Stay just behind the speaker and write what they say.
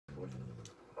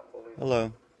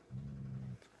Hello.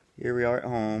 Here we are at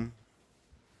home.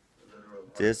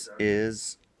 This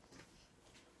is,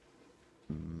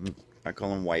 I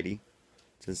call him Whitey.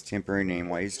 It's his temporary name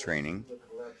while he's training.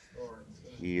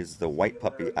 He is the white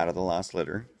puppy out of the last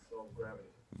litter.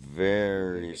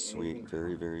 Very sweet,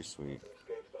 very, very sweet.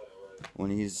 When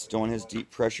he's doing his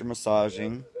deep pressure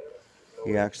massaging,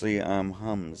 he actually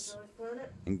hums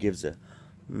and gives a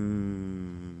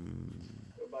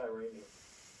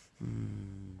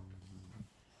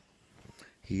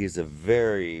He is a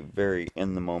very, very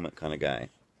in the moment kind of guy.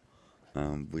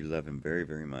 We love him very,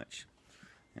 very much.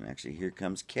 And actually, here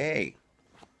comes Kay.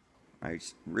 I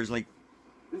originally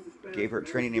gave her a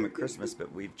training name at Christmas,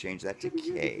 but we've changed that to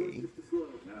Kay.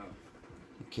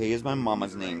 Kay is my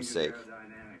mama's namesake.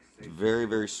 Very,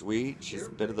 very sweet. She's a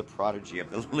bit of the prodigy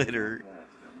of the litter.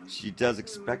 She does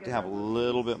expect to have a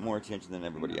little bit more attention than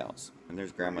everybody else. And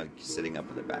there's Grandma sitting up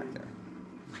in the back there.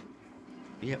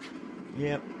 Yep,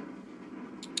 yep.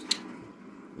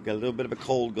 We've got a little bit of a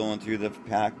cold going through the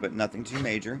pack, but nothing too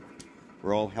major.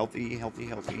 We're all healthy, healthy,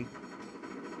 healthy.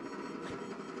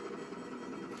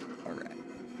 Alright.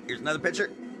 Here's another picture.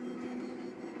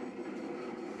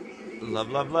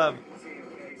 Love, love, love.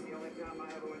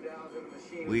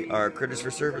 We are Critters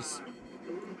for Service.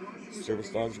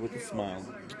 Service dogs with a smile.